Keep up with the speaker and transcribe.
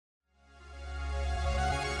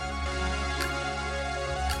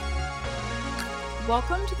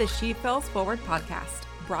Welcome to the She Fails Forward podcast,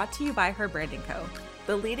 brought to you by Her Branding Co.,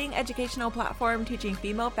 the leading educational platform teaching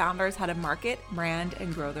female founders how to market, brand,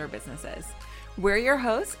 and grow their businesses. We're your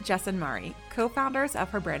hosts, Jess and Mari, co-founders of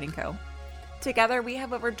Her Branding Co. Together, we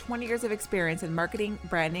have over 20 years of experience in marketing,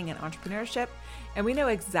 branding, and entrepreneurship, and we know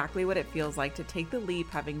exactly what it feels like to take the leap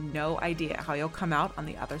having no idea how you'll come out on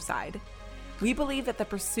the other side. We believe that the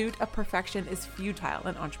pursuit of perfection is futile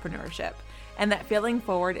in entrepreneurship, and that failing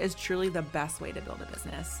forward is truly the best way to build a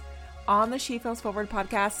business. On the She Fails Forward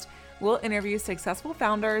podcast, we'll interview successful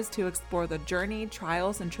founders to explore the journey,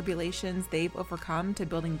 trials, and tribulations they've overcome to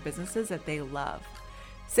building businesses that they love.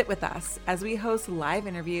 Sit with us as we host live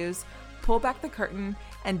interviews, pull back the curtain,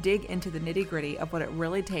 and dig into the nitty-gritty of what it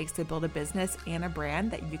really takes to build a business and a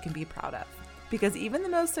brand that you can be proud of. Because even the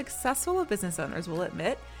most successful of business owners will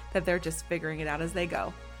admit that they're just figuring it out as they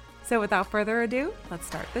go. So without further ado, let's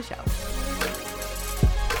start the show.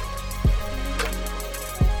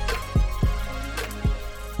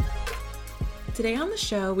 Today on the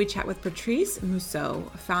show, we chat with Patrice Mousseau,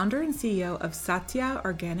 founder and CEO of Satya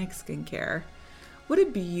Organic Skincare. What a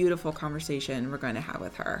beautiful conversation we're going to have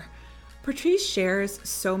with her. Patrice shares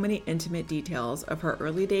so many intimate details of her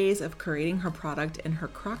early days of creating her product in her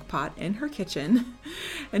crock pot in her kitchen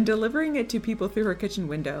and delivering it to people through her kitchen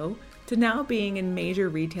window, to now being in major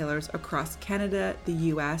retailers across Canada, the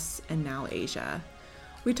US, and now Asia.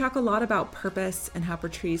 We talk a lot about purpose and how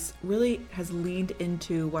Patrice really has leaned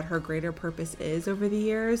into what her greater purpose is over the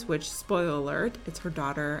years, which, spoiler alert, it's her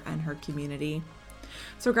daughter and her community.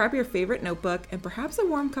 So grab your favorite notebook and perhaps a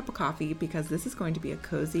warm cup of coffee, because this is going to be a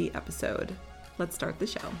cozy episode. Let's start the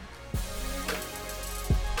show.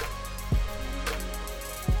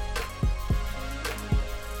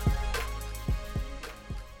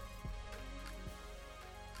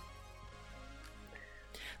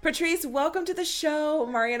 Patrice, welcome to the show.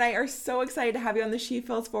 Mari and I are so excited to have you on the She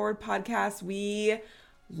Fails Forward podcast. We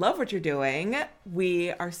love what you're doing. We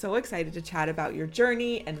are so excited to chat about your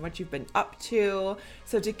journey and what you've been up to.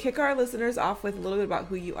 So to kick our listeners off with a little bit about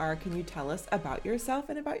who you are, can you tell us about yourself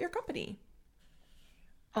and about your company?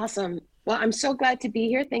 Awesome. Well, I'm so glad to be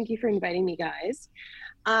here. Thank you for inviting me, guys.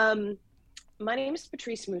 My name is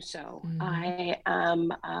Patrice Mousseau. I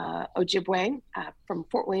am Ojibwe from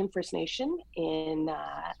Fort William First Nation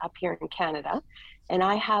up here in Canada. And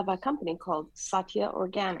I have a company called Satya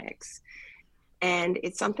Organics. And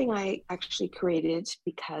it's something I actually created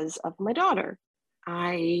because of my daughter.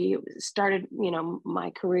 I started,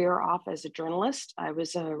 my career off as a journalist. I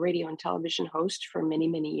was a radio and television host for many,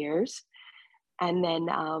 many years, and then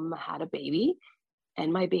had a baby,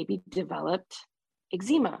 and my baby developed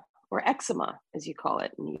eczema, or eczema, as you call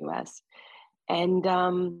it in the US. And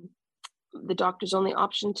the doctor's only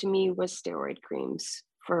option to me was steroid creams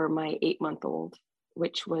for my 8-month-old,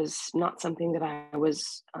 which was not something that I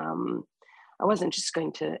wasn't just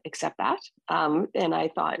going to accept that. And I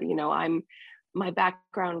thought, my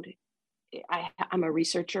background, I'm a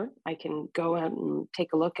researcher. I can go out and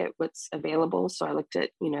take a look at what's available. So I looked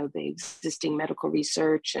at, the existing medical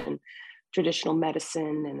research and traditional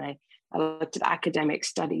medicine. And I looked at academic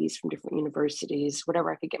studies from different universities,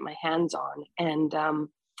 whatever I could get my hands on, and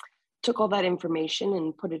took all that information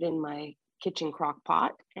and put it in my kitchen crock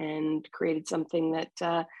pot and created something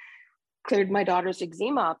that cleared my daughter's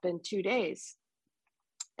eczema up in 2 days.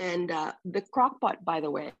 And the crock pot, by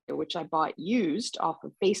the way, which I bought used off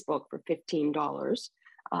of Facebook for $15,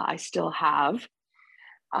 I still have,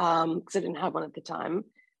 because I didn't have one at the time.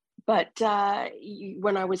 But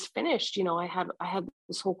when I was finished, I had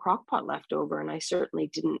this whole crock pot left over, and I certainly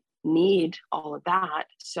didn't need all of that.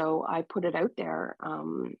 So I put it out there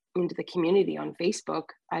into the community on Facebook.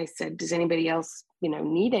 I said, does anybody else,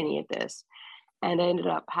 need any of this? And I ended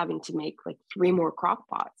up having to make like 3 more crock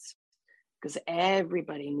pots, because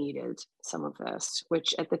everybody needed some of this,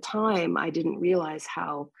 which at the time I didn't realize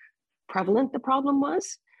how prevalent the problem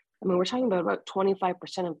was. I mean, we're talking about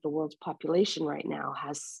 25% of the world's population right now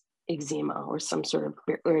has eczema or some sort of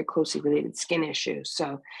very closely related skin issue.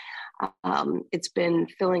 So it's been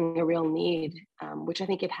filling a real need, which I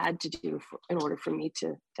think it had to do in order for me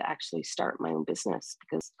to actually start my own business,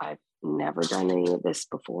 because I've never done any of this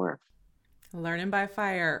before. Learning by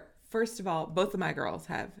fire. First of all, both of my girls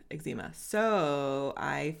have eczema, so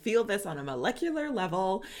I feel this on a molecular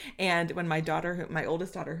level. And when my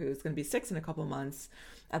oldest daughter, who's going to be 6 in a couple months,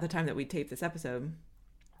 at the time that we taped this episode,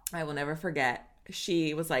 I will never forget.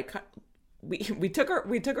 She was like, we took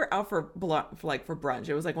her out for brunch.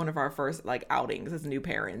 It was like one of our first outings as new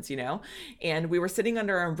parents, and we were sitting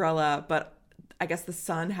under an umbrella, but I guess the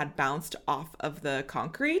sun had bounced off of the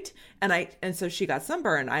concrete, and so she got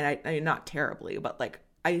sunburned. I not terribly, but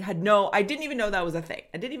I didn't even know that was a thing.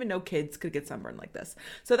 I didn't even know kids could get sunburn like this.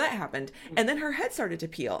 So that happened. And then her head started to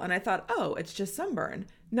peel and I thought, oh, it's just sunburn.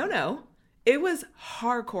 No. It was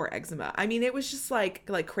hardcore eczema. I mean, it was just like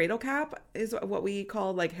cradle cap is what we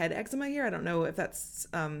call like head eczema here. I don't know if that's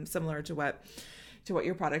similar to what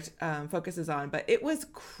your product focuses on, but it was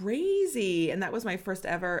crazy. And that was my first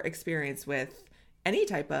ever experience with any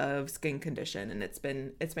type of skin condition, and it's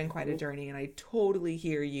been quite a journey. And I totally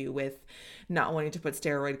hear you with not wanting to put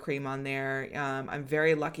steroid cream on there. I'm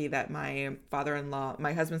very lucky that my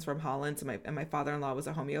husband's from Holland, so my father-in-law was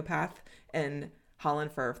a homeopath in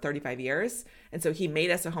Holland for 35 years, and so he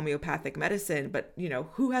made us a homeopathic medicine. But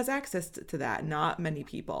who has access to that? Not many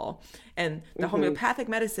people. And the homeopathic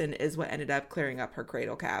medicine is what ended up clearing up her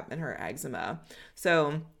cradle cap and her eczema.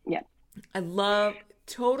 So yeah, I love.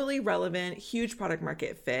 Totally relevant, huge product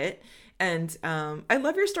market fit. And I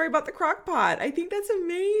love your story about the crock pot. I think that's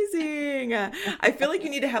amazing. I feel like you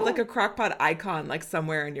need to have like a crock pot icon like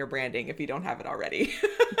somewhere in your branding if you don't have it already.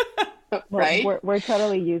 Right? We're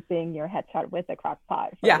totally using your headshot with the crock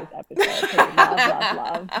pot for this episode.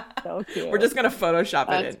 Love. So cute. We're just going to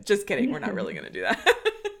Photoshop it in. Just kidding. We're not really going to do that.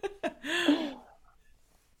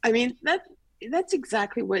 I mean, that's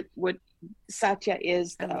exactly what Satya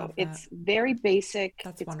is, though. It's very basic.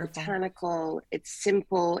 That's it's wonderful. Botanical. It's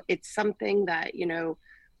simple. It's something that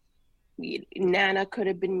Nana could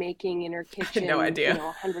have been making in her kitchen. No idea.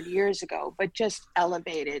 100 years ago, but just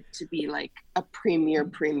elevated to be like a premier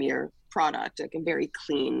product, like a very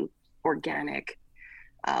clean, organic,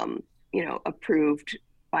 approved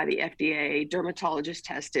by the FDA, dermatologist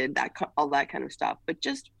tested, all that kind of stuff. But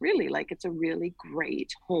just really, like, it's a really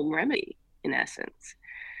great home remedy in essence.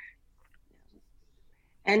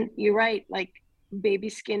 And you're right, like baby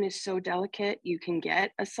skin is so delicate. You can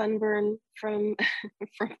get a sunburn from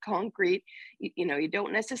concrete. You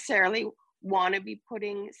don't necessarily want to be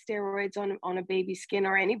putting steroids on a baby's skin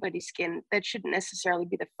or anybody's skin. That shouldn't necessarily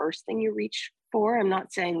be the first thing you reach for. I'm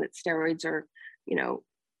not saying that steroids are,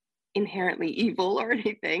 inherently evil or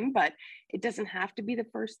anything, but it doesn't have to be the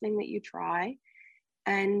first thing that you try.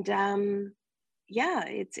 And yeah,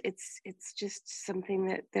 it's just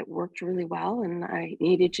something that worked really well, and I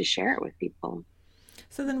needed to share it with people.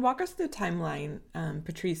 So then walk us through the timeline,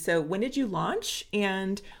 Patrice. So when did you launch,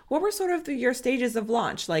 and what were sort of your stages of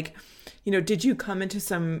launch? Like, did you come into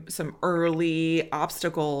some early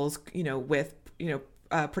obstacles, with,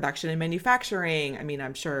 production and manufacturing? I mean,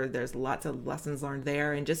 I'm sure there's lots of lessons learned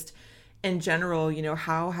there, and just in general,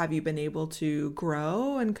 how have you been able to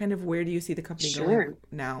grow, and kind of where do you see the company going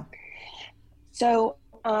now? So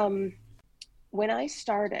when I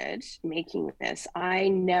started making this, I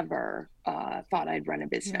never thought I'd run a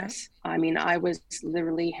business. Yeah. I mean, I was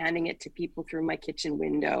literally handing it to people through my kitchen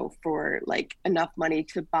window for like enough money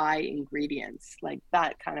to buy ingredients, like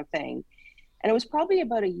that kind of thing. And it was probably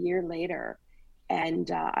about a year later. And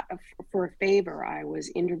for a favor, I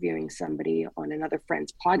was interviewing somebody on another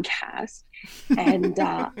friend's podcast, and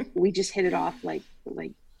we just hit it off like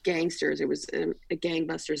gangsters. It was a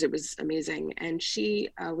gangbusters. It was amazing. And she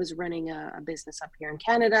was running a business up here in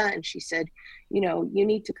Canada, and she said, you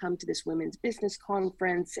need to come to this women's business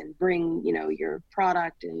conference and bring, your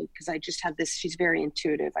product. And because I just have this, she's very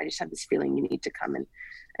intuitive. I just have this feeling you need to come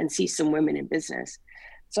and see some women in business.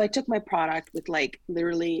 So I took my product with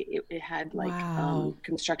literally it had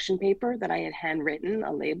construction paper that I had handwritten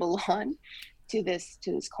a label on to this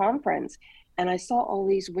conference. And I saw all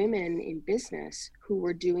these women in business who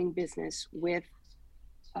were doing business with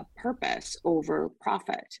a purpose over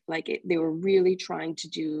profit. They were really trying to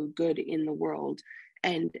do good in the world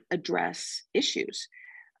and address issues.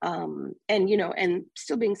 And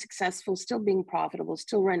still being successful, still being profitable,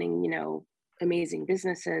 still running, amazing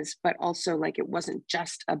businesses, but also it wasn't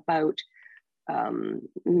just about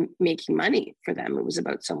making money for them. It was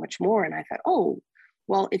about so much more. And I thought, oh,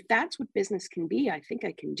 well, if that's what business can be, I think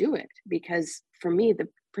I can do it. Because for me, the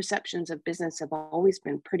perceptions of business have always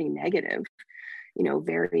been pretty negative,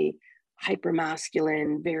 very hyper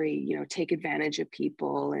masculine, very, take advantage of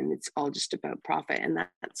people, and it's all just about profit. And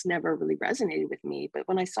that's never really resonated with me. But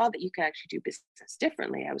when I saw that you could actually do business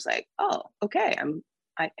differently, I was like, oh, okay,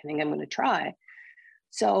 I think I'm going to try.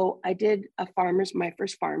 So I did my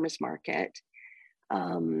first farmer's market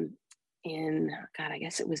in, I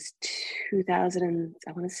guess it was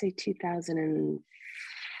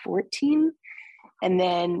 2014. And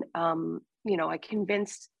then, I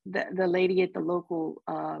convinced the lady at the local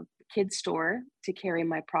kids store to carry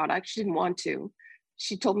my product. She didn't want to.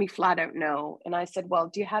 she told me flat out no. And I said, well,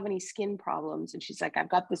 do you have any skin problems? And she's like, I've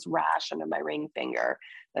got this rash under my ring finger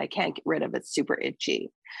that I can't get rid of. It's super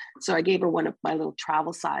itchy. So I gave her one of my little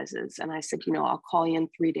travel sizes. And I said, I'll call you in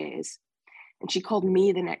 3 days. And she called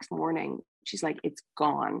me the next morning. She's like, it's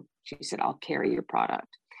gone. She said, I'll carry your product.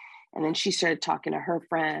 And then she started talking to her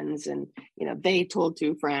friends and, they told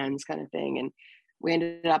 2 friends kind of thing. And we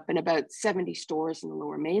ended up in about 70 stores in the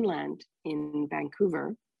Lower Mainland in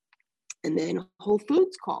Vancouver. And then Whole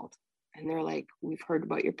Foods called and they're like, we've heard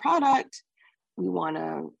about your product. We want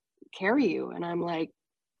to carry you. And I'm like,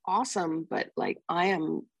 awesome. But like, I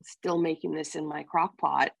am still making this in my crock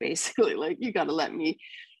pot, basically. Like, you got to let me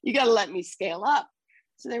scale up.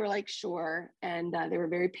 So they were like, sure. And they were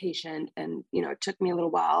very patient. And, it took me a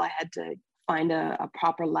little while. I had to find a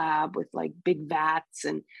proper lab with like big vats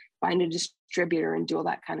and find a distributor and do all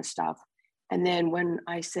that kind of stuff. And then when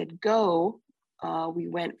I said go, we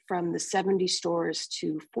went from the 70 stores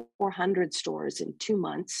to 400 stores in 2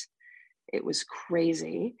 months. It was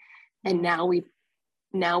crazy. And now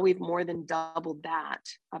we've more than doubled that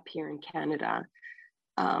up here in Canada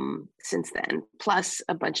since then, plus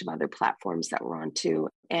a bunch of other platforms that we're on too.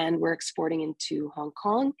 And we're exporting into Hong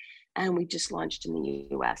Kong, and we just launched in the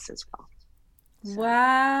US as well. So,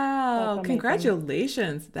 wow.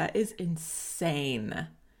 Congratulations. That is insane.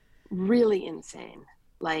 Really insane.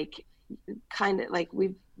 Like, kind of like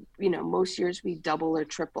we've, most years we double or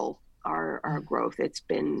triple our growth. It's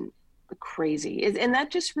been crazy. And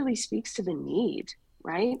that just really speaks to the need,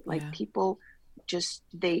 right? Like people just,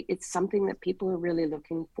 it's something that people are really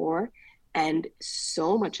looking for. And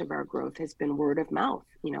so much of our growth has been word of mouth.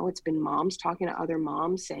 It's been moms talking to other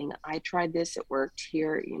moms saying, I tried this, it worked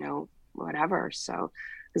here, whatever. So,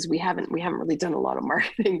 because we haven't really done a lot of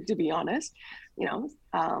marketing, to be honest, yeah.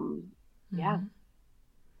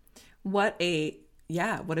 What a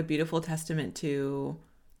beautiful testament to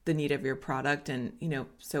the need of your product. And,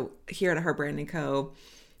 so here at Her Brand & Co.,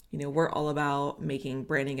 we're all about making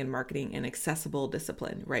branding and marketing an accessible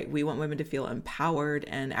discipline, right? We want women to feel empowered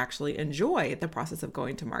and actually enjoy the process of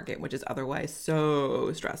going to market, which is otherwise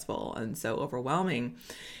so stressful and so overwhelming.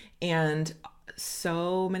 And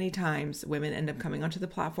so many times women end up coming onto the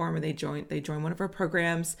platform and they join one of our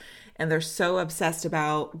programs, and they're so obsessed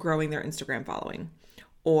about growing their Instagram following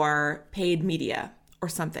or paid media or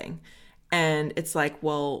something. And it's like,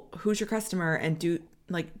 well, who's your customer? And do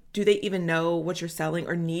they even know what you're selling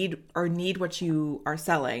or need what you are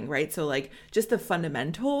selling, right? So like just the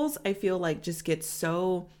fundamentals, I feel like just get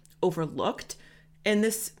so overlooked in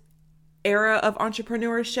this era of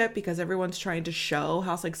entrepreneurship because everyone's trying to show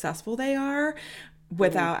how successful they are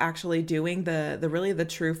without actually doing the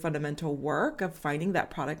true fundamental work of finding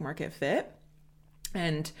that product market fit.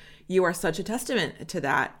 And you are such a testament to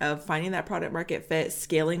that, of finding that product market fit,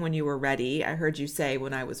 scaling when you were ready. I heard you say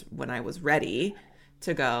when I was ready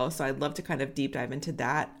to go. So I'd love to kind of deep dive into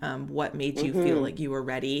that. What made you feel like you were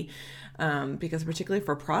ready? Because particularly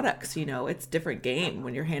for products, it's different game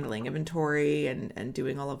when you're handling inventory and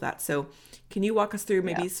doing all of that. So can you walk us through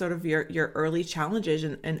maybe sort of your early challenges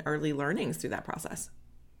and early learnings through that process?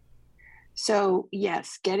 So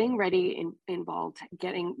yes, getting ready involved,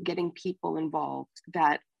 getting people involved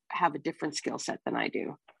that have a different skill set than I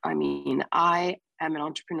do. I mean, I am an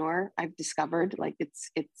entrepreneur. I've discovered like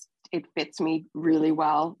it fits me really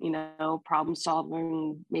well, problem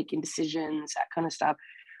solving, making decisions, that kind of stuff.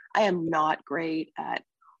 I am not great at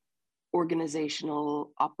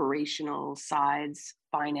organizational, operational sides,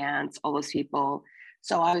 finance, all those people.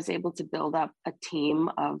 So I was able to build up a team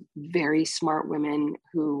of very smart women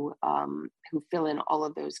who fill in all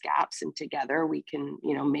of those gaps, and together we can,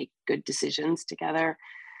 make good decisions together.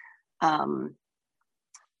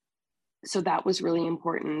 So that was really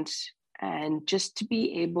important. And just to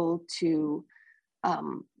be able to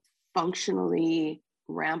functionally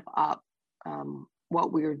ramp up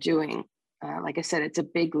what we were doing. Like I said, it's a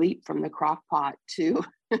big leap from the crock pot to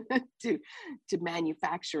to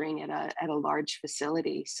manufacturing at a large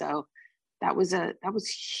facility. So that was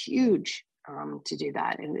huge to do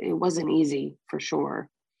that, and it wasn't easy for sure.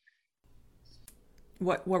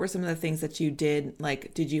 What were some of the things that you did?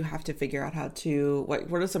 Like, did you have to figure out how to,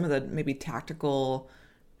 what are some of the maybe tactical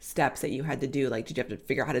steps that you had to do? Like, did you have to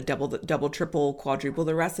figure out how to double, triple, quadruple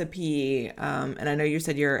the recipe? And I know you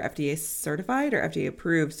said you're FDA certified or FDA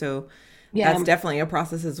approved. So that's definitely a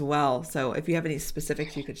process as well. So if you have any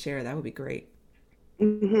specifics you could share, that would be great.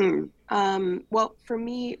 Well, for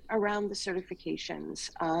me, around the certifications,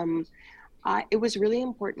 it was really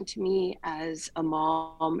important to me as a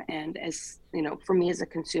mom and as, for me as a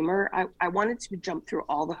consumer, I wanted to jump through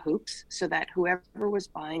all the hoops so that whoever was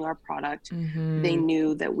buying our product, they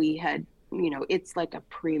knew that we had it's like a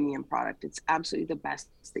premium product. It's absolutely the best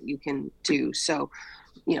that you can do. So,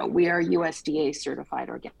 we are USDA certified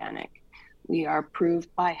organic. We are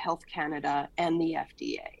approved by Health Canada and the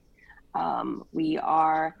FDA. We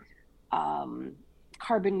are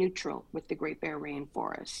carbon neutral with the Great Bear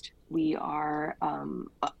Rainforest. We are,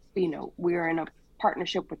 we're in a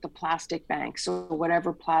partnership with the plastic bank. So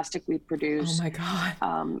whatever plastic we produce, oh my God,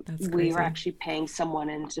 we are actually paying someone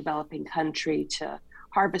in a developing country to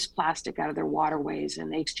harvest plastic out of their waterways,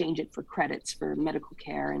 and they exchange it for credits for medical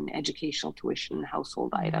care and educational tuition and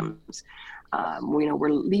household items.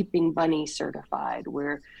 We're Leaping Bunny certified.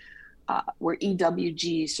 We're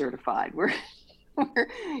EWG certified. We're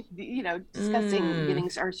discussing getting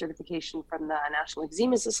our certification from the National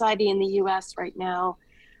Eczema Society in the US right now.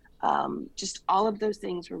 Just all of those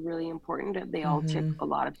things were really important. They all took a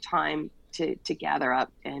lot of time to gather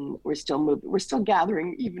up, and we're still moving. We're still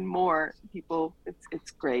gathering even more people.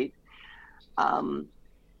 It's great.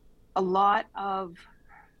 A lot of,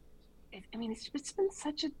 it's been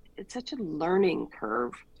such a learning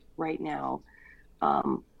curve right now.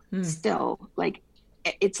 Still, like,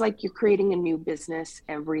 it's like you're creating a new business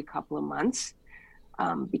every couple of months,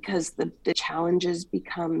 because the challenges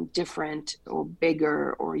become different or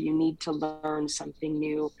bigger, or you need to learn something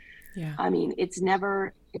new. Yeah.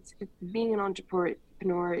 It's being an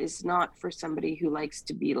entrepreneur is not for somebody who likes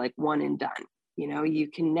to be like one and done. You're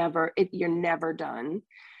never done.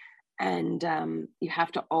 And you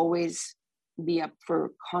have to always be up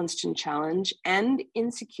for constant challenge and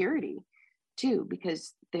insecurity too,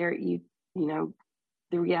 because the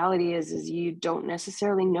reality is you don't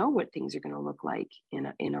necessarily know what things are going to look like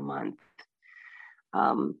in a month.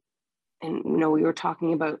 And we were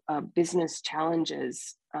talking about business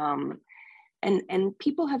challenges, and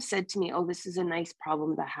people have said to me, "Oh, this is a nice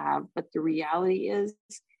problem to have," but the reality is,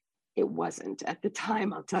 it wasn't at the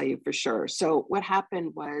time. I'll tell you for sure. So what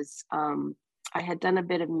happened was, I had done a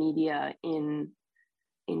bit of media in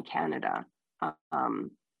Canada,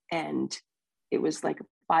 and it was like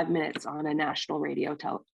 5 minutes on a national radio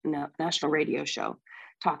show,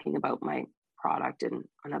 talking about my product and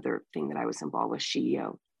another thing that I was involved with,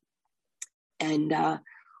 Shio. And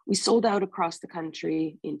we sold out across the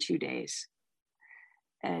country in 2 days.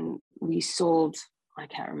 And we sold, I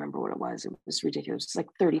can't remember what it was. It was ridiculous. It's like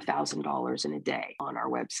 $30,000 in a day on our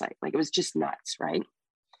website. Like, it was just nuts, right?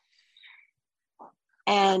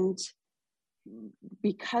 And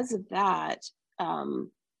because of that,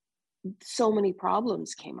 so many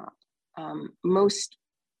problems came up, most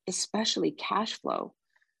especially cash flow.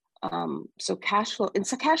 So cash flow is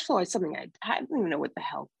something I didn't even know what the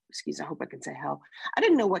hell, I hope I can say hell. I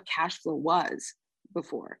didn't know what cash flow was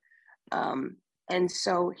before. And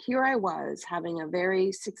so here I was having a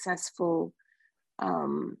very successful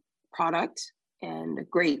product and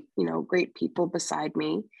great people beside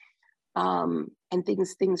me. And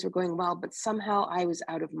things were going well, but somehow I was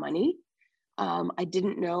out of money. I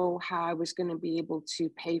didn't know how I was going to be able to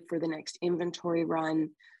pay for the next inventory run.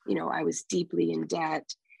 I was deeply in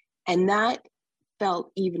debt, and that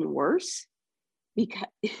felt even worse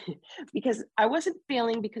because I wasn't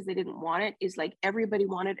failing because they didn't want it. It's like everybody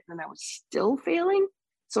wanted it and I was still failing.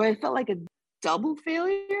 So I felt like a double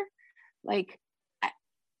failure. Like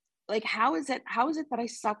how is it that I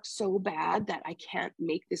suck so bad that I can't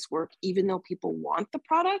make this work, even though people want the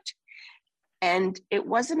product? And it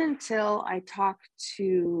wasn't until I talked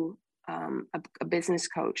to a business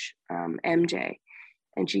coach, MJ,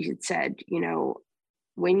 and she had said,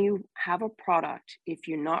 when you have a product, if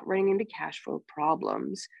you're not running into cash flow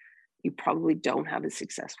problems, you probably don't have a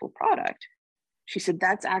successful product. She said,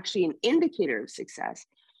 that's actually an indicator of success.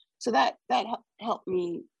 So that helped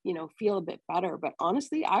me, feel a bit better. But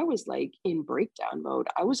honestly, I was like in breakdown mode.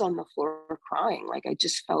 I was on the floor crying. Like, I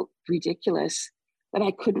just felt ridiculous that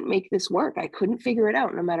I couldn't make this work. I couldn't figure it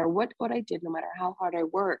out. No matter what I did, no matter how hard I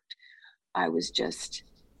worked, I was just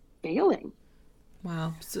failing.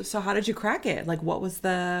 Wow. So how did you crack it? Like, what was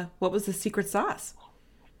the secret sauce?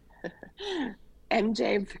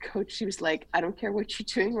 MJ, the coach, she was like, I don't care what you're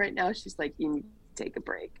doing right now. She's like, you need to take a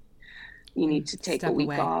break. You need to take a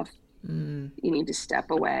week off. You need to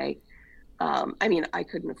step away. I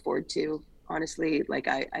couldn't afford to, honestly. Like,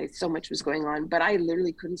 I so much was going on, but I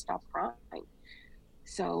literally couldn't stop crying.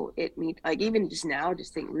 So even just now,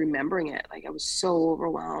 remembering it, like, I was so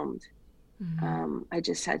overwhelmed. I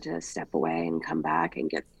just had to step away and come back and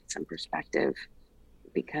get some perspective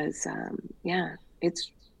because,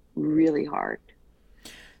 it's really hard.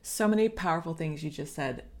 So many powerful things you just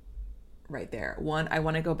said right there. One, I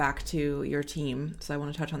want to go back to your team. So I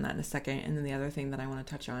want to touch on that in a second. And then the other thing that I want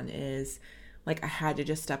to touch on is, like, I had to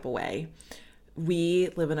just step away. we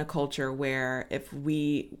live in a culture where if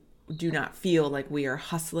we do not feel like we are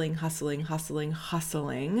hustling,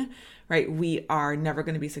 right, we are never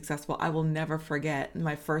going to be successful. I will never forget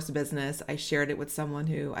my first business. I shared it with someone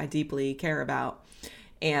who I deeply care about.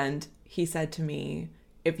 And he said to me,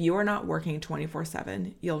 if you are not working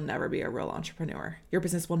 24/7, you'll never be a real entrepreneur. Your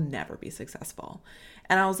business will never be successful.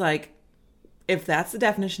 And I was like, if that's the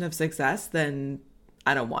definition of success, then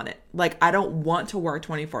I don't want it. Like, I don't want to work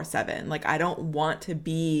 24/7. Like, I don't want to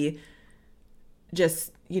be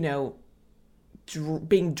just,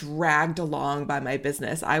 being dragged along by my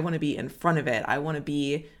business. I want to be in front of it. I want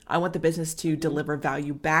the business to deliver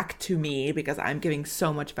value back to me because I'm giving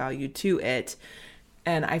so much value to it.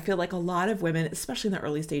 And I feel like a lot of women, especially in the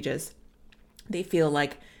early stages, they feel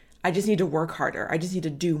like I just need to work harder. I just need to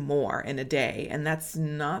do more in a day. And that's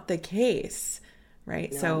not the case.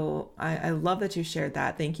 Right. No. So I love that you shared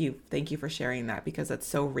that. Thank you. Thank you for sharing that, because that's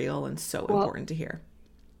so real and so important to hear.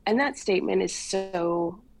 And that statement is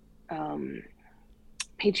so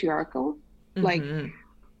patriarchal. Mm-hmm. Like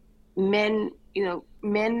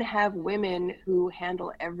men have women who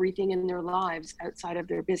handle everything in their lives outside of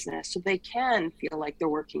their business. So they can feel like they're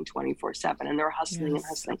working 24/7 and they're hustling and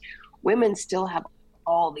hustling. Women still have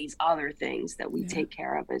all these other things that we take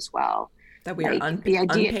care of as well. That we are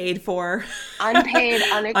unpaid for. Unpaid,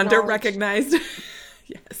 unacknowledged. Under-recognized.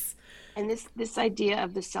 Yes. And this idea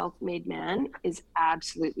of the self-made man is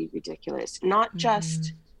absolutely ridiculous. Not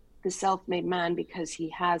just the self-made man because he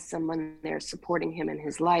has someone there supporting him in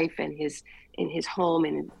his life and in his home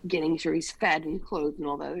and getting sure he's fed and clothed and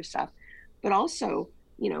all the other stuff. But also,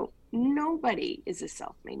 nobody is a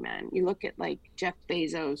self-made man. You look at like Jeff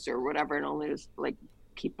Bezos or whatever and all those like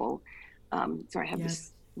people. Sorry, I have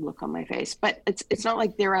this look on my face, but it's not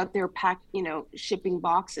like they're out there shipping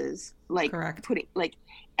boxes, like Correct. Putting like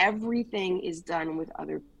everything is done with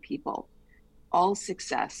other people. All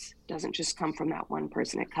success doesn't just come from that one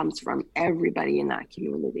person. It comes from everybody in that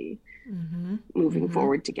community moving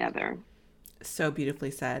forward together. So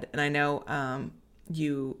beautifully said. And I know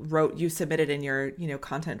you submitted in your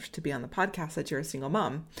content to be on the podcast that you're a single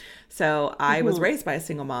mom. So I was raised by a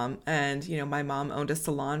single mom, and my mom owned a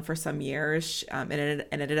salon for some years, and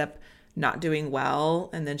ended up not doing well,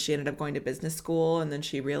 and then she ended up going to business school, and then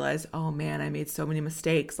she realized, oh man, I made so many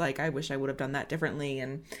mistakes, like I wish I would have done that differently.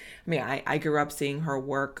 And I grew up seeing her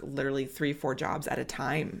work literally 3-4 jobs at a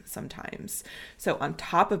time sometimes. So on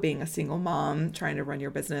top of being a single mom trying to run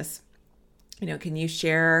your business, can you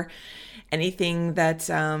share anything that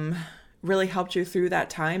really helped you through that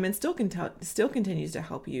time and still continues to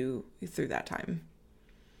help you through that time?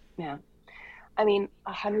 Yeah.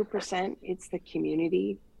 100%. It's the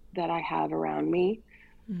community that I have around me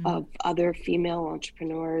of other female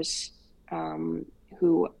entrepreneurs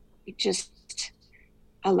who just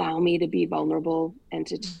allow me to be vulnerable and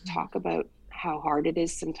to talk about how hard it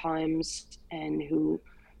is sometimes, and who,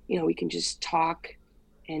 we can just talk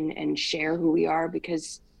and share who we are,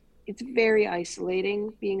 because it's very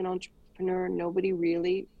isolating being an entrepreneur. Nobody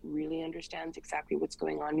really understands exactly what's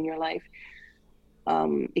going on in your life,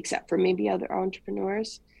 except for maybe other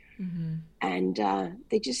entrepreneurs. And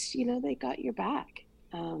they just, they got your back.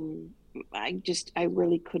 I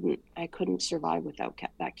really couldn't survive without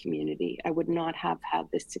that community. I would not have had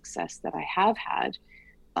the success that I have had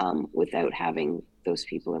without having those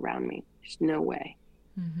people around me. There's no way.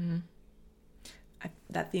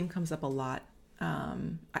 That theme comes up a lot.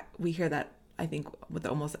 We hear that, I think, with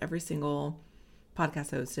almost every single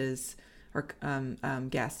podcast host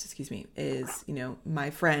guest, is, my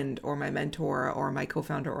friend or my mentor or my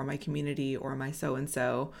co-founder or my community or my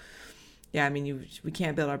so-and-so. Yeah. We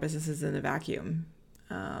can't build our businesses in a vacuum.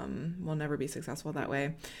 We'll never be successful that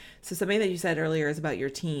way. So something that you said earlier is about your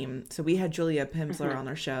team. So we had Julia Pimsleur on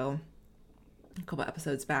our show a couple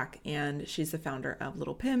episodes back, and she's the founder of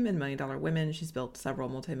Little Pim and $1 Million Women. She's built several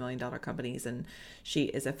multi-million-dollar companies, and she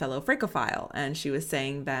is a fellow Francophile. And she was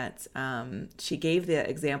saying that she gave the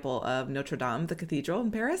example of Notre Dame, the cathedral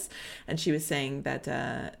in Paris, and she was saying that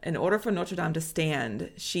in order for Notre Dame to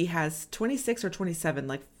stand, she has 26 or 27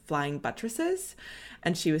 like flying buttresses.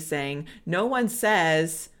 And she was saying, no one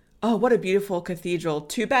says, oh, what a beautiful cathedral.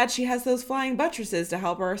 Too bad she has those flying buttresses to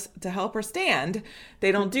help her stand.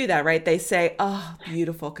 They don't do that, right? They say, oh,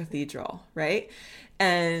 beautiful cathedral, right?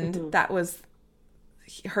 And that was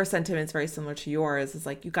her sentiments, very similar to yours. Is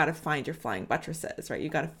like, you got to find your flying buttresses, right? You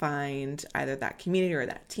got to find either that community or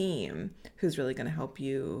that team who's really going to help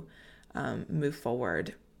you move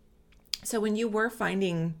forward. So when you were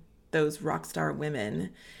finding those rock star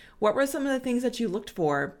women, what were some of the things that you looked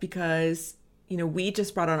for? Because we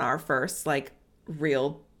just brought on our first like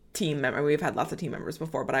real team member. We've had lots of team members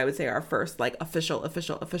before, but I would say our first like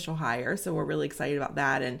official hire. So we're really excited about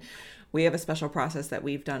that. And we have a special process that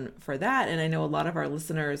we've done for that. And I know a lot of our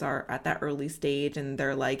listeners are at that early stage and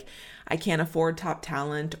they're like, I can't afford top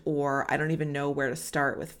talent, or I don't even know where to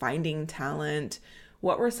start with finding talent.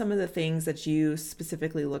 What were some of the things that you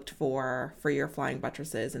specifically looked for your flying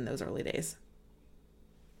buttresses in those early days?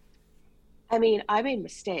 I mean, I made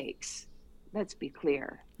mistakes. Let's be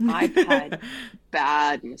clear. I've had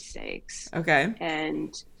bad mistakes. Okay.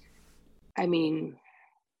 And I mean,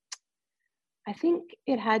 I think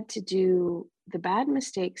the bad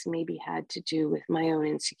mistakes maybe had to do with my own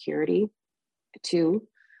insecurity too.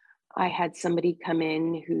 I had somebody come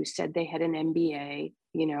in who said they had an MBA,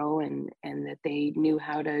 and that they knew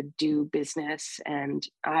how to do business. And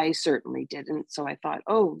I certainly didn't. So I thought,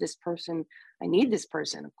 oh, I need this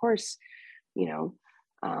person. Of course,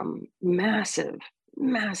 massive,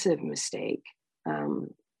 massive mistake,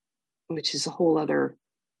 which is a whole other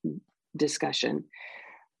discussion.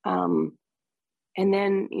 And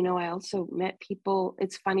then, I also met people.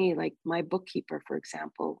 It's funny, like my bookkeeper, for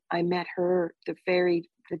example, I met her the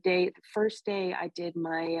first day I did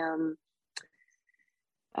my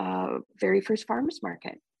very first farmer's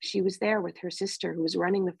market. She was there with her sister who was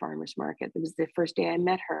running the farmer's market. It was the first day I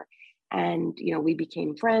met her. And, we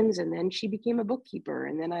became friends, and then she became a bookkeeper,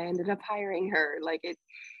 and then I ended up hiring her. Like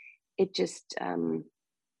it just,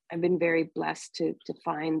 I've been very blessed to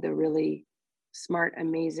find the really smart,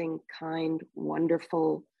 amazing, kind,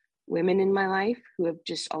 wonderful women in my life who have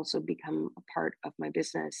just also become a part of my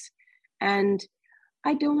business. And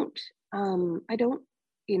I don't,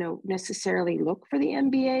 necessarily look for the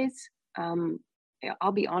MBAs.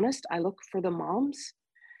 I'll be honest, I look for the moms,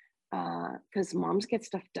 because moms get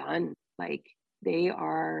stuff done. Like they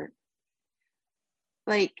are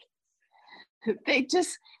like, they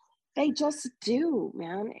just do,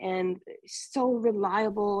 man. And so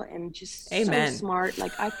reliable and just Amen. So smart.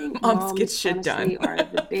 Like I think moms get shit honestly done. are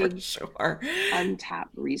the big sure.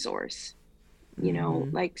 untapped resource.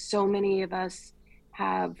 Like so many of us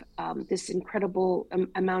have this incredible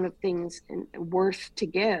amount of things and worth to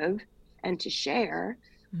give and to share.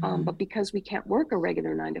 But because we can't work a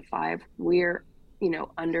regular 9 to 5, we're,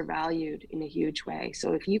 undervalued in a huge way.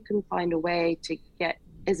 So if you can find a way to get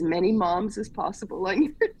as many moms as possible on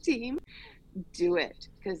your team, do it,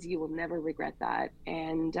 because you will never regret that.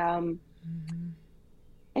 And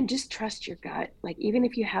just trust your gut. Like, even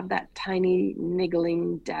if you have that tiny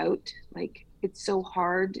niggling doubt, like it's so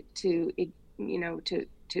hard to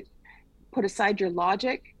put aside your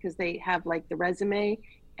logic, because they have like the resume,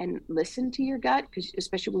 and listen to your gut, because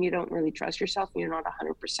especially when you don't really trust yourself and you're not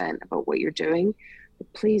 100% about what you're doing,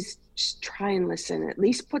 but please just try and listen. At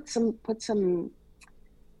least put some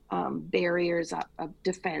barriers of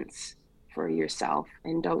defense for yourself,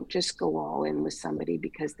 and don't just go all in with somebody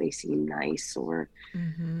because they seem nice or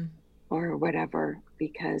whatever,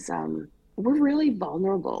 because we're really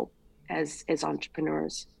vulnerable as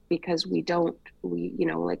entrepreneurs, because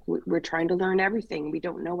we're trying to learn everything. We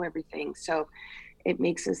don't know everything. So it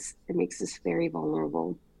makes us very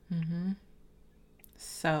vulnerable.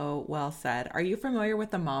 So well said. Are you familiar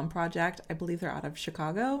with the Mom Project? I believe they're out of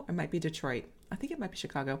Chicago. It might be Detroit. I think it might be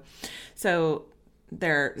Chicago. So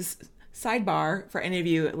there's sidebar for any of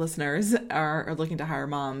you listeners are looking to hire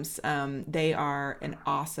moms. They are an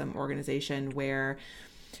awesome organization where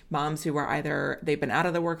moms who are either they've been out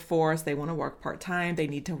of the workforce, they want to work part-time, they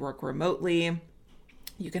need to work remotely.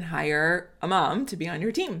 You can hire a mom to be on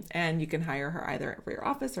your team, and you can hire her either for your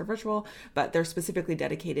office or virtual, but they're specifically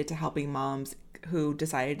dedicated to helping moms who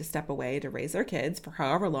decided to step away to raise their kids for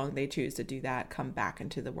however long they choose to do that, come back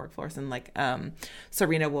into the workforce. And like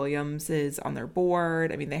Serena Williams is on their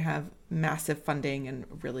board. I mean, they have massive funding and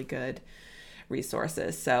really good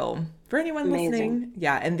resources. So for anyone listening,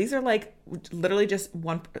 yeah. And these are like literally just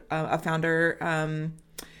a founder,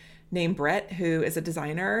 named Brett, who is a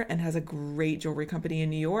designer and has a great jewelry company in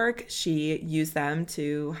New York. She used them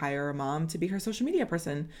to hire a mom to be her social media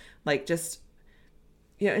person. Like just,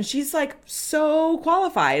 and she's like so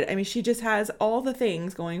qualified. I mean, she just has all the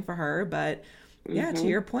things going for her, but yeah, to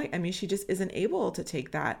your point, I mean, she just isn't able to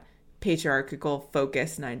take that patriarchal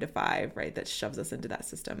focus 9 to 5, right? That shoves us into that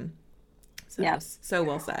system. So, so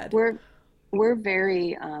well said. We're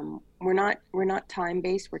very, we're not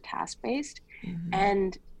time-based, we're task-based.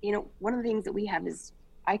 And one of the things that we have is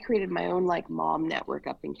I created my own like mom network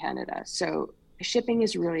up in Canada. So shipping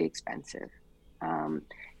is really expensive.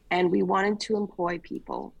 And we wanted to employ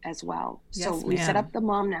people as well. So we set up the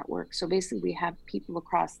mom network. So basically we have people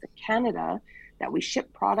across the Canada that we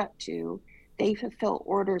ship product to. They fulfill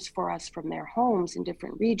orders for us from their homes in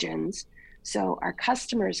different regions. So our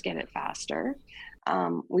customers get it faster.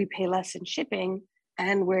 We pay less in shipping,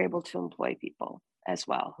 and we're able to employ people as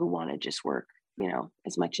well who want to just work,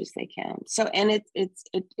 as much as they can. So, and it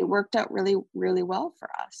worked out really, really well for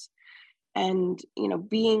us. And,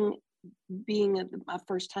 being a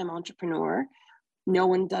first time entrepreneur, no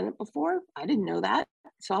one done it before. I didn't know that.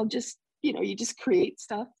 So I'll just, you just create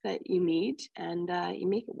stuff that you need, and you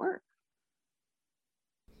make it work.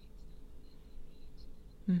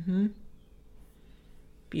 Mm-hmm.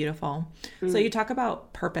 Beautiful. So you talk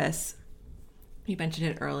about purpose. You mentioned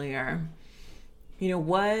it earlier.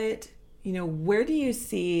 Where do you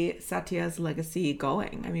see Satya's legacy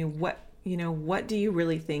going? I mean, what do you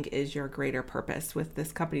really think is your greater purpose with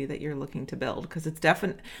this company that you're looking to build? Because it's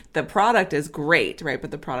the product is great, right?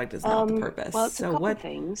 But the product is not the purpose. Well, it's a couple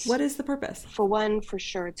things. What is the purpose? For one, for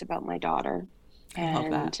sure, it's about my daughter,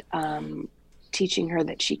 and teaching her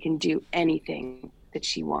that she can do anything that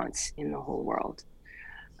she wants in the whole world.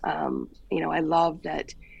 I love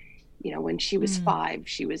that, when she was 5,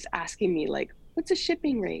 she was asking me like, what's a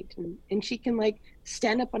shipping rate? And she can like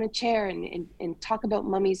stand up on a chair and talk about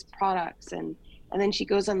mommy's products. And then she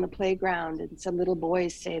goes on the playground and some little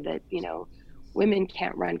boys say that, women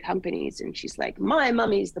can't run companies. And she's like, my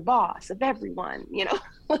mommy's the boss of everyone,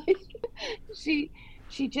 like she's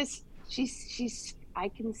I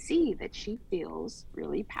can see that she feels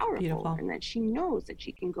really powerful. Beautiful. And that she knows that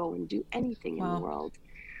she can go and do anything in the world.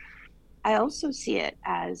 I also see it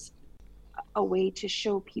as a way to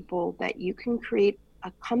show people that you can create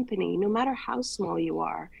a company, no matter how small you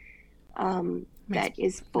are, that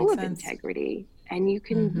is full of integrity, and you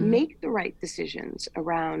can make the right decisions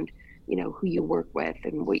around, who you work with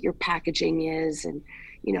and what your packaging is, and,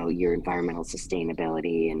 your environmental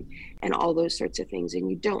sustainability and all those sorts of things. And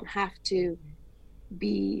you don't have to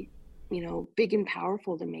be, big and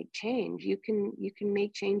powerful to make change. You can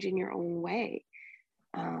make change in your own way.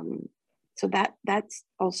 So that's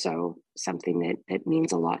also something that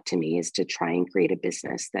means a lot to me, is to try and create a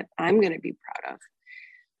business that I'm going to be proud of,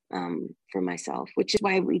 for myself, which is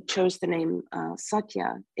why we chose the name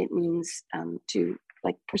Satya. It means to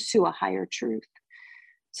like pursue a higher truth.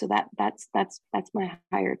 So that's my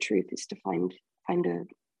higher truth, is to find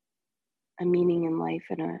a meaning in life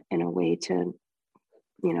and a way to,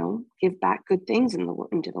 give back good things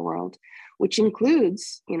into the world, which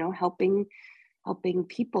includes, helping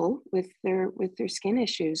people with their skin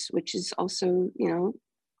issues, which is also,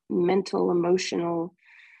 mental, emotional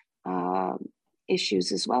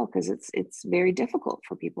issues as well, because it's very difficult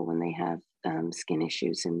for people when they have skin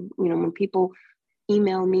issues. And when people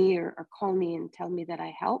email me or call me and tell me that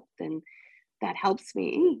I help, then that helps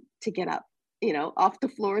me to get up, off the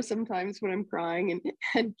floor sometimes when I'm crying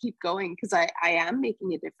and keep going, because I am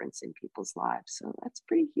making a difference in people's lives. So that's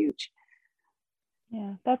pretty huge.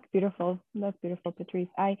 Yeah, that's beautiful. That's beautiful, Patrice.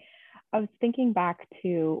 I was thinking back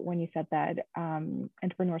to when you said that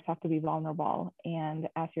entrepreneurs have to be vulnerable. And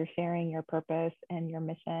as you're sharing your purpose and your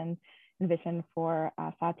mission and vision for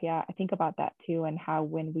Satya, I think about that too, and how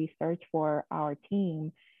when we search for our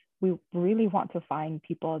team, we really want to find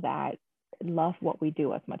people that love what we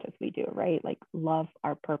do as much as we do, right? Like love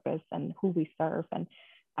our purpose and who we serve. And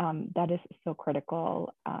that is so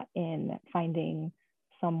critical in finding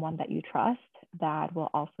someone that you trust that will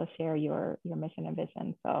also share your mission and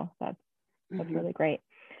vision. So that's really great.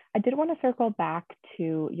 I did want to circle back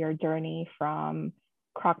to your journey from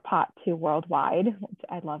Crock-Pot to worldwide, which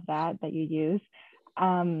I love that you use.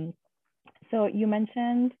 So you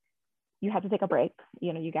mentioned you had to take a break.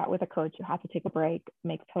 You got with a coach, you had to take a break.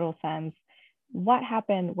 Makes total sense. What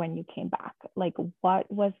happened when you came back? Like, what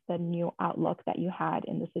was the new outlook that you had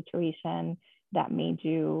in the situation that made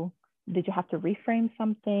you? Did you have to reframe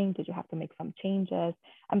something? Did you have to make some changes?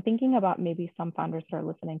 I'm thinking about maybe some founders that are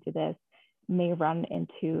listening to this may run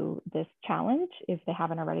into this challenge. If they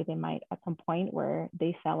haven't already, they might at some point where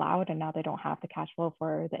they sell out and now they don't have the cash flow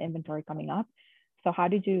for the inventory coming up. So how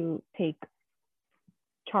did you take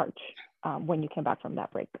charge when you came back from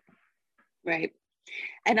that break? Right.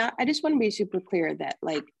 And I just want to be super clear that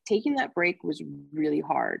like taking that break was really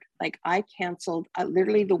hard. Like I canceled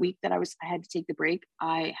literally the week that I had to take the break.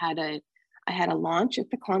 I had a launch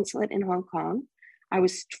at the consulate in Hong Kong. I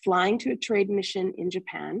was flying to a trade mission in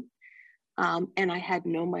Japan, and I had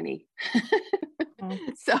no money.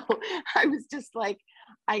 So I was just like,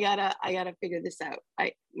 I gotta figure this out.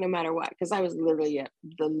 No matter what, because I was literally at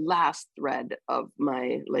the last thread of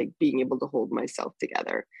my like being able to hold myself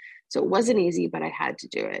together. So it wasn't easy, but I had to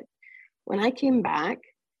do it. When I came back,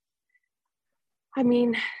 I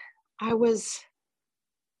mean, I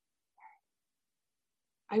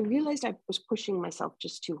realized I was pushing myself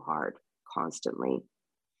just too hard constantly.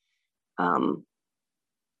 um,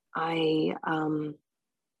 I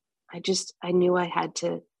knew I had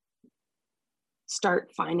to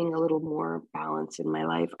start finding a little more balance in my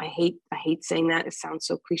life. I hate saying that. It sounds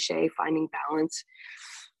so cliche, finding balance.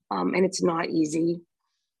 And it's not easy,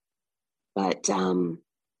 but I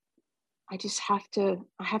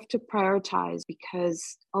have to prioritize,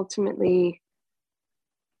 because ultimately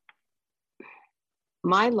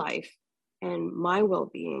my life and my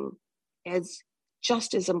well-being is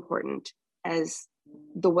just as important as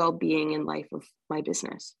the well-being and life of my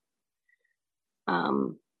business.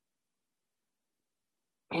 And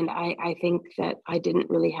I think that I didn't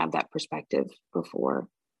really have that perspective before.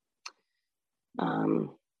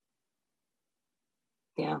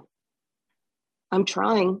 Yeah, I'm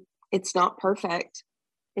trying. It's not perfect.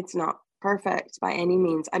 It's not perfect by any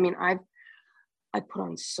means. I mean, I put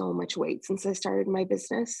on so much weight since I started my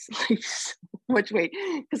business, like so much weight,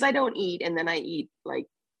 because I don't eat, and then I eat like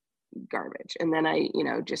garbage, and then I,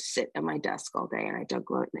 just sit at my desk all day, and I don't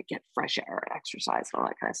go out and I get fresh air, exercise, and all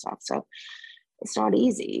that kind of stuff. So it's not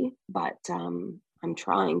easy, but I'm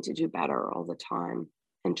trying to do better all the time,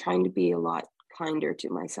 and trying to be a lot kinder to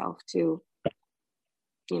myself too.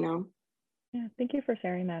 Yeah, thank you for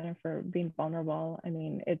sharing that and for being vulnerable. I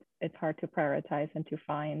mean, it's hard to prioritize and to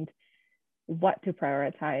find what to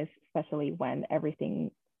prioritize, especially when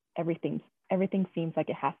everything seems like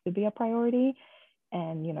it has to be a priority.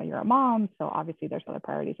 And you're a mom, so obviously there's other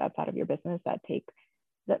priorities outside of your business that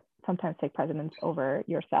sometimes take precedence over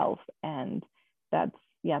yourself, and that's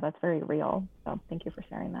very real. So thank you for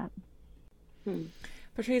sharing that.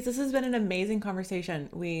 Patrice, this has been an amazing conversation.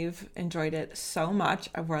 We've enjoyed it so much.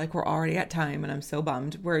 We're already at time, and I'm so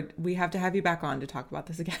bummed. We have to have you back on to talk about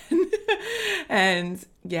this again. And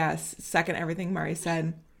yes, second everything Mari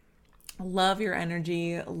said. Love your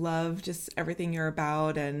energy, love just everything you're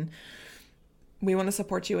about, and we want to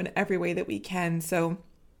support you in every way that we can. So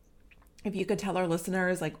if you could tell our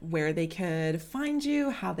listeners where they could find you,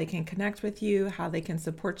 how they can connect with you, how they can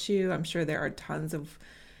support you. I'm sure there are tons of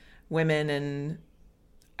women and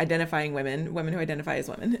identifying women who identify as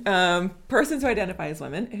women, persons who identify as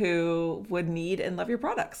women who would need and love your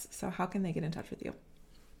products. So how can they get in touch with you?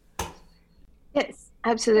 Yes,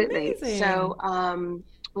 absolutely. Amazing. So,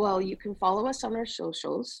 well, you can follow us on our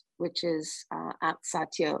socials, which is at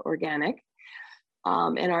Satya Organic.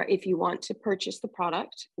 And if you want to purchase the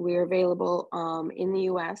product, we're available in the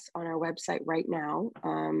US on our website right now.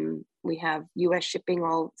 We have US shipping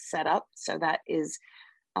all set up. So that is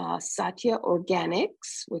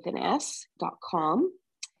satyaorganics with an S.com.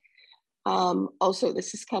 Also,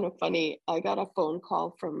 this is kind of funny. I got a phone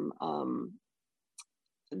call from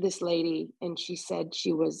this lady, and she said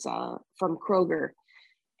she was from Kroger,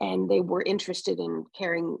 and they were interested in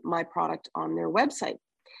carrying my product on their website.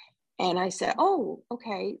 And I said, oh,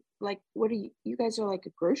 okay. What are you guys are like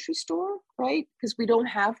a grocery store, right? Because we don't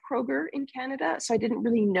have Kroger in Canada. So I didn't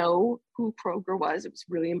really know who Kroger was. It was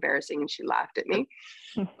really embarrassing. And she laughed at me,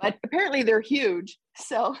 but apparently they're huge.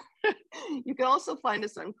 So you can also find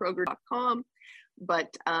us on Kroger.com,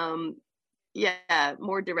 but yeah,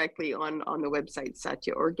 more directly on the website,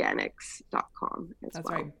 satyaorganics.com as That's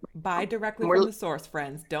well. right. Buy directly from the source,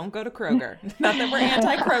 friends. Don't go to Kroger. Not that we're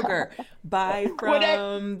anti-Kroger. Buy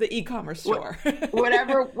from the e-commerce store.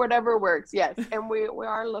 whatever works, yes. And we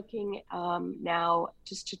are looking now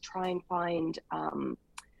just to try and find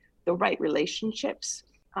the right relationships,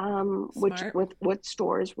 with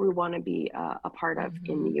stores we want to be a part of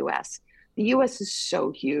in the US. The US is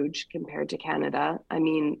so huge compared to Canada. I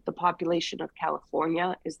mean, the population of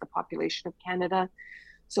California is the population of Canada.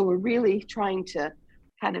 So we're really trying to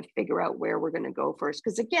kind of figure out where we're going to go first.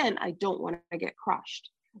 Because again, I don't want to get crushed.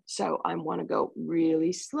 So I want to go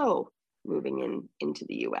really slow moving into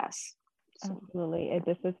the US. So. Absolutely.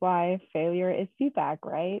 This is why failure is feedback,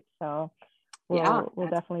 right? So we'll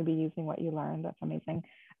definitely be using what you learned. That's amazing.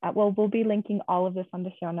 Well, we'll be linking all of this on the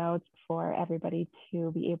show notes for everybody to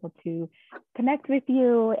be able to connect with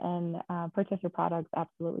you and purchase your products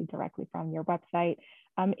absolutely directly from your website.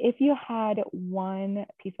 If you had one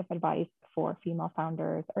piece of advice for female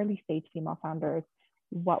founders, early stage female founders,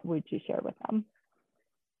 what would you share with them?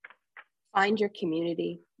 Find your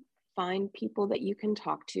community. Find people that you can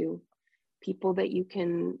talk to, people that you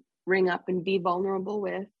can ring up and be vulnerable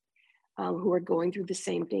with, who are going through the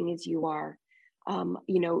same thing as you are.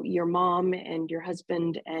 Your mom and your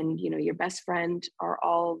husband and, your best friend are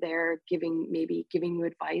all there giving you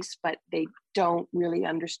advice, but they don't really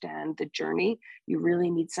understand the journey. You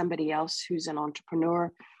really need somebody else who's an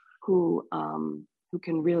entrepreneur who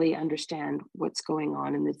can really understand what's going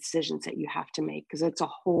on and the decisions that you have to make, because it's a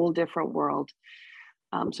whole different world.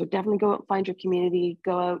 So definitely go out, find your community,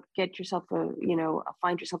 go out, get yourself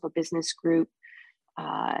find yourself a business group.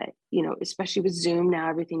 Especially with Zoom now,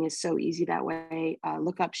 everything is so easy that way.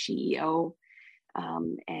 Look up SheEO,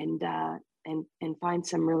 and find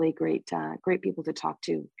some really great people to talk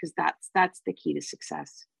to, because that's the key to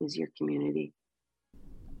success, is your community.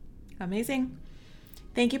 Amazing.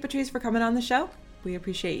 Thank you, Patrice, for coming on the show. We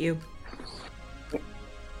appreciate you.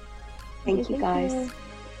 Thank you, guys.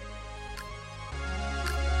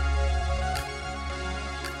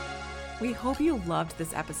 We hope you loved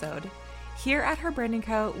this episode. Here at Her Branding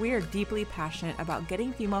Co., we are deeply passionate about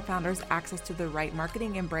getting female founders access to the right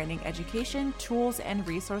marketing and branding education, tools, and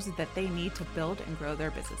resources that they need to build and grow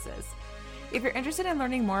their businesses. If you're interested in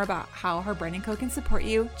learning more about how Her Branding Co. can support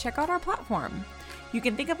you, check out our platform. You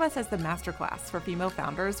can think of us as the masterclass for female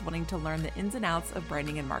founders wanting to learn the ins and outs of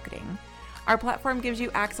branding and marketing. Our platform gives you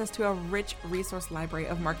access to a rich resource library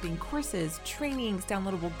of marketing courses, trainings,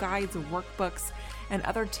 downloadable guides, workbooks, and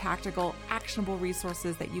other tactical, actionable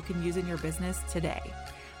resources that you can use in your business today.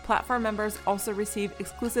 Platform members also receive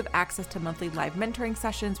exclusive access to monthly live mentoring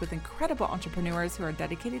sessions with incredible entrepreneurs who are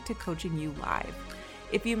dedicated to coaching you live.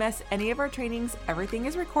 If you miss any of our trainings, everything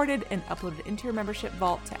is recorded and uploaded into your membership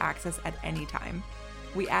vault to access at any time.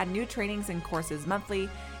 We add new trainings and courses monthly,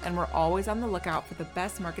 and we're always on the lookout for the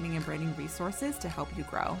best marketing and branding resources to help you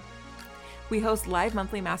grow. We host live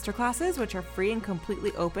monthly masterclasses, which are free and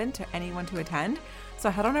completely open to anyone to attend. So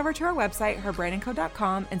head on over to our website,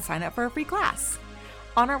 herbrandingco.com, and sign up for a free class.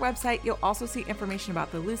 On our website, you'll also see information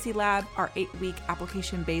about the Lucy Lab, our 8-week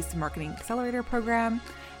application-based marketing accelerator program,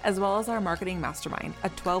 as well as our Marketing Mastermind, a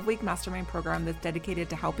 12-week mastermind program that's dedicated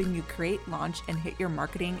to helping you create, launch, and hit your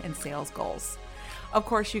marketing and sales goals. Of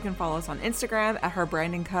course, you can follow us on Instagram at Her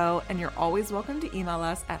Branding Co., and you're always welcome to email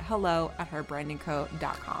us at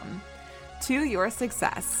hello@herbrandingco.com. To your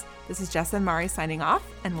success. This is Jess and Mari signing off,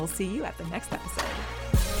 and we'll see you at the next episode.